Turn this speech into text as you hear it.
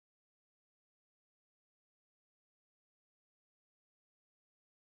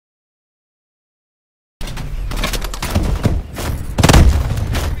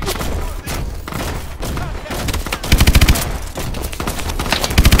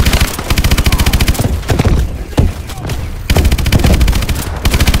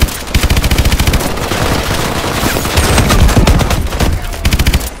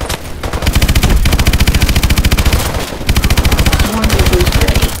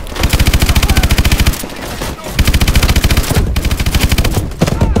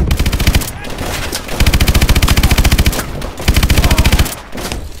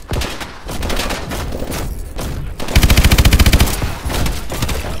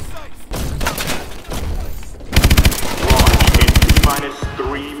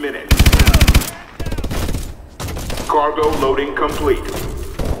cargo loading complete.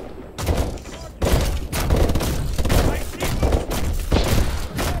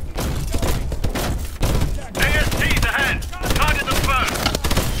 AST's ahead. Target them first.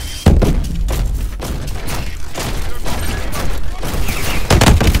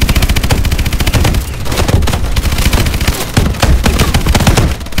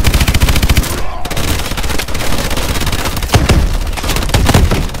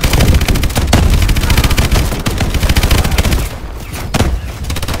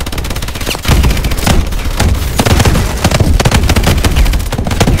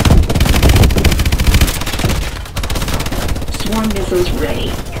 Swarm missiles ready.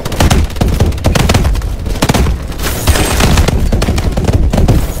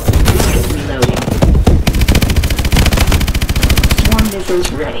 Rocket reloading. Swarm missiles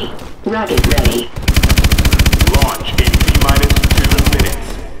ready. Rocket ready. Launch in T-minus 2 minutes.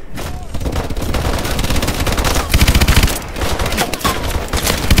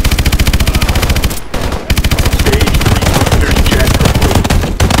 Stage 3 booster jet complete.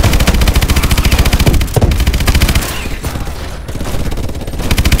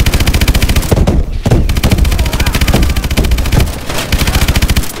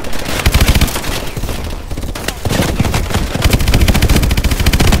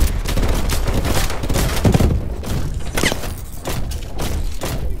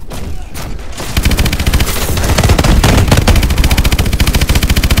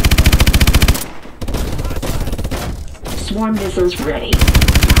 Swarm missiles ready.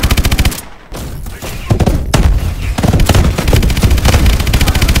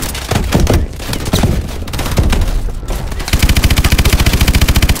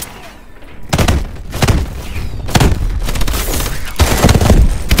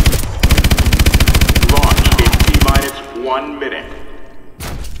 Launch in T-minus 1 minute.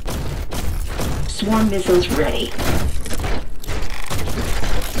 Swarm missiles ready.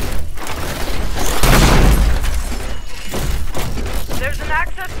 There's an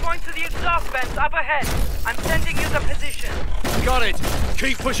access point to the exhaust vents up ahead. I'm sending you the position. Got it.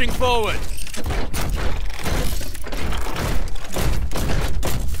 Keep pushing forward.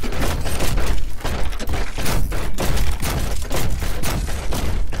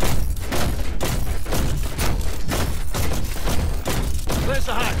 There's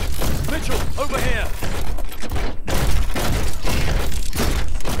the hatch. Mitchell, over here.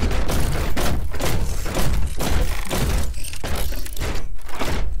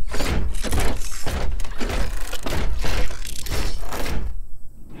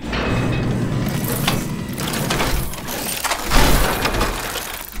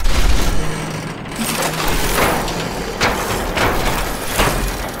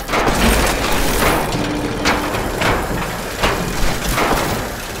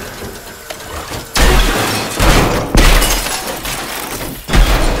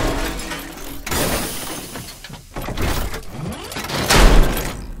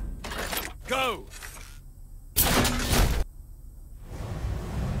 Go!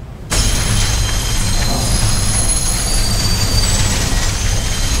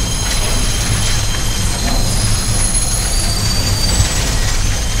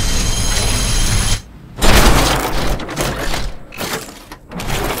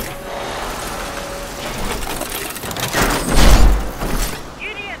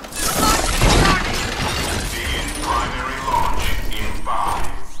 Gideon, launch started. Begin primary launch in 5,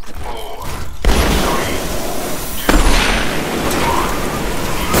 4, 3, 2, 1.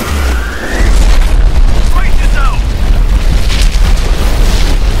 Brace yourself!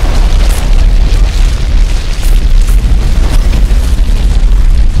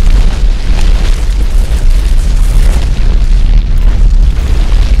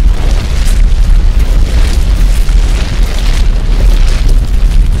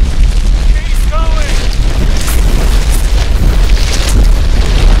 Keep going!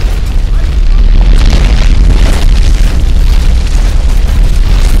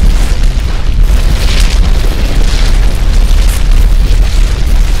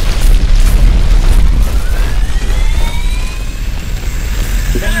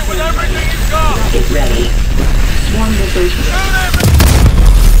 Hit it with everything you've got! Rocket ready. Swarm missiles ready. Shoot him!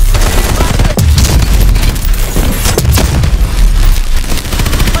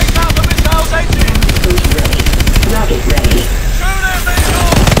 Take out the missile's engine! Missiles ready. Rocket ready. Shoot him, Mitchell!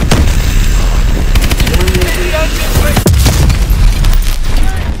 Swarm Hit missiles the engine, please!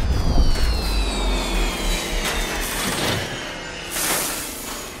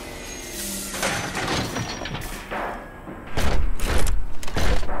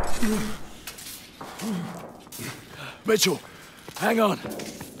 Mitchell, hang on.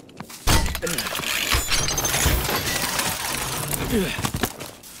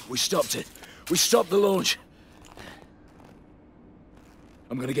 We stopped it. We stopped the launch.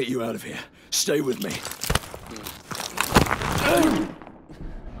 I'm gonna get you out of here. Stay with me.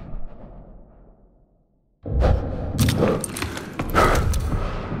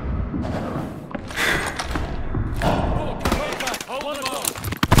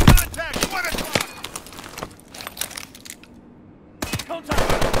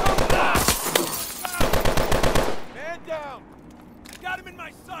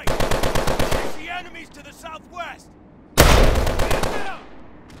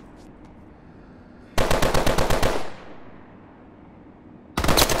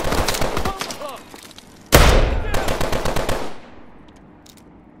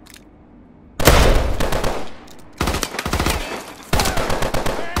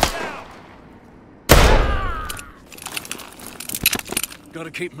 Gotta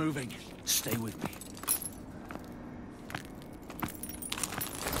keep moving. Stay with me.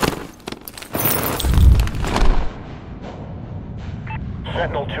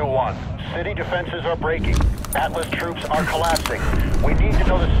 Sentinel 2-1. City defenses are breaking. Atlas troops are collapsing. We need to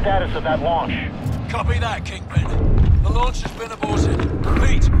know the status of that launch. Copy that, Kingpin. The launch has been aborted.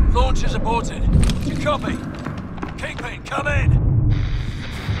 Repeat, launch is aborted. You copy? Kingpin, come in!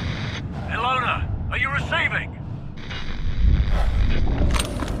 Ilona, are you receiving?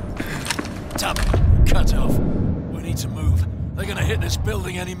 Top, cut off. We need to move. They're gonna hit this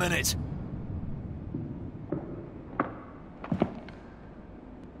building any minute.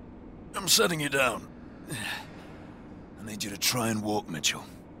 I'm setting you down. I need you to try and walk, Mitchell.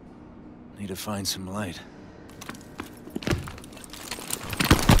 Need to find some light.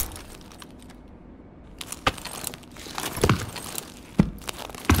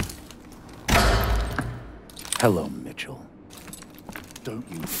 Hello, Mitchell. Don't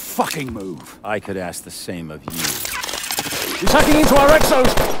you fucking move. I could ask the same of you. He's hacking into our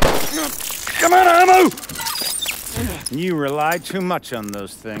exos! Come on, ammo! You rely too much on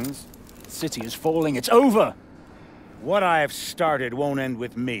those things. The city is falling, it's over! What I have started won't end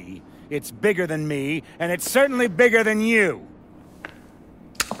with me. It's bigger than me, and it's certainly bigger than you.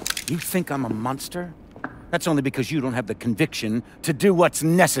 You think I'm a monster? That's only because you don't have the conviction to do what's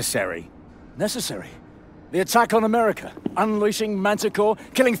necessary. Necessary? The attack on America, unleashing Manticore,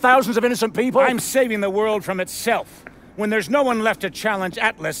 killing thousands of innocent people? I'm saving the world from itself. When there's no one left to challenge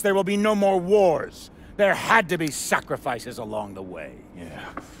Atlas, there will be no more wars. There had to be sacrifices along the way. Yeah.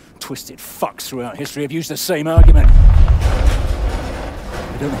 Twisted fucks throughout history have used the same argument.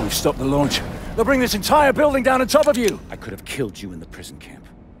 I don't know who've stopped the launch. They'll bring this entire building down on top of you! I could have killed you in the prison camp.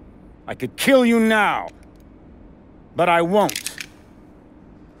 I could kill you now. But I won't.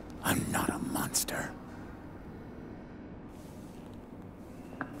 I'm not a monster.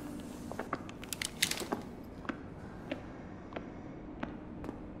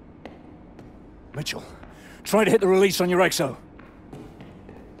 Mitchell, try to hit the release on your exo.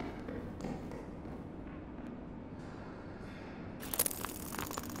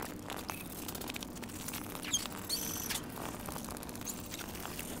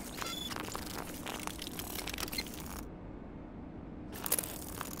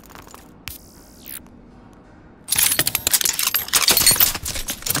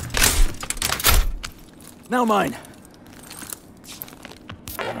 Now mine.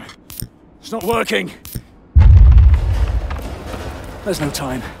 It's not working. There's no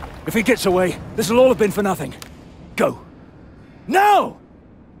time. If he gets away, this will all have been for nothing. Go. Now!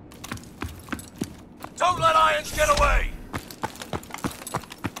 Don't let Irons get away!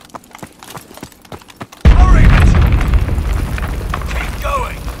 Hurry, Mitchell! Keep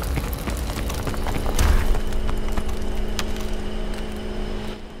going!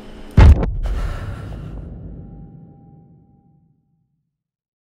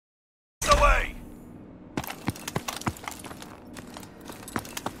 Away!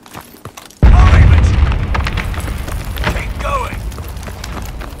 Hurry, Mitchell! Keep going!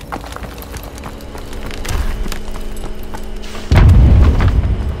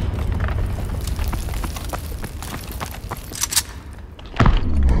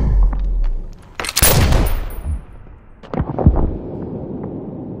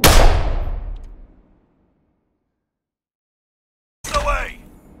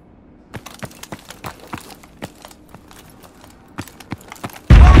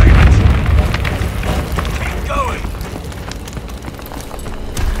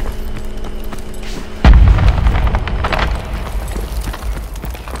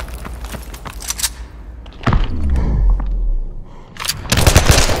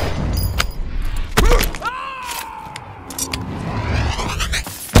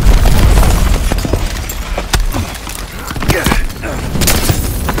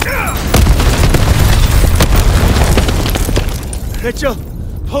 Mitchell,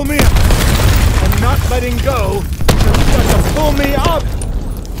 pull me up. I'm not letting go. You've got to pull me up.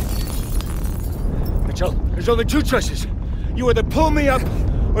 Mitchell, there's only two choices. You either pull me up,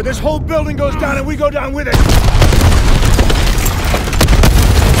 or this whole building goes down and we go down with it.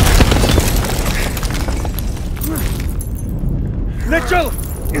 Mitchell!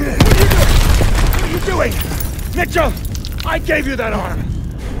 What are you doing? Mitchell! I gave you that arm!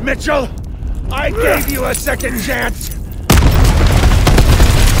 Mitchell! I gave you a second chance!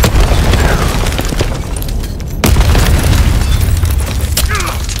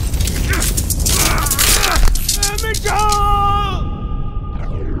 Mitchell!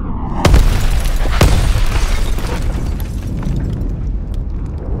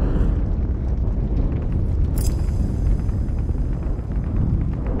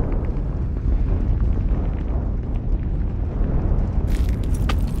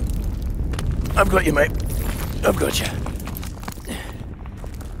 I've got you, mate. I've got you.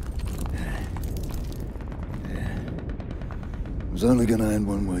 It was only gonna end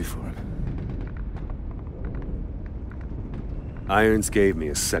one way for him. Irons gave me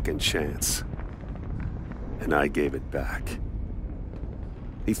a second chance, and I gave it back.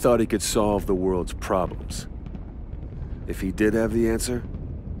 He thought he could solve the world's problems. If he did have the answer,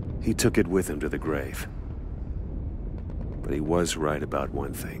 he took it with him to the grave. But he was right about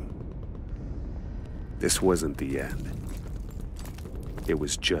one thing. This wasn't the end. It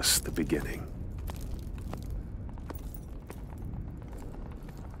was just the beginning.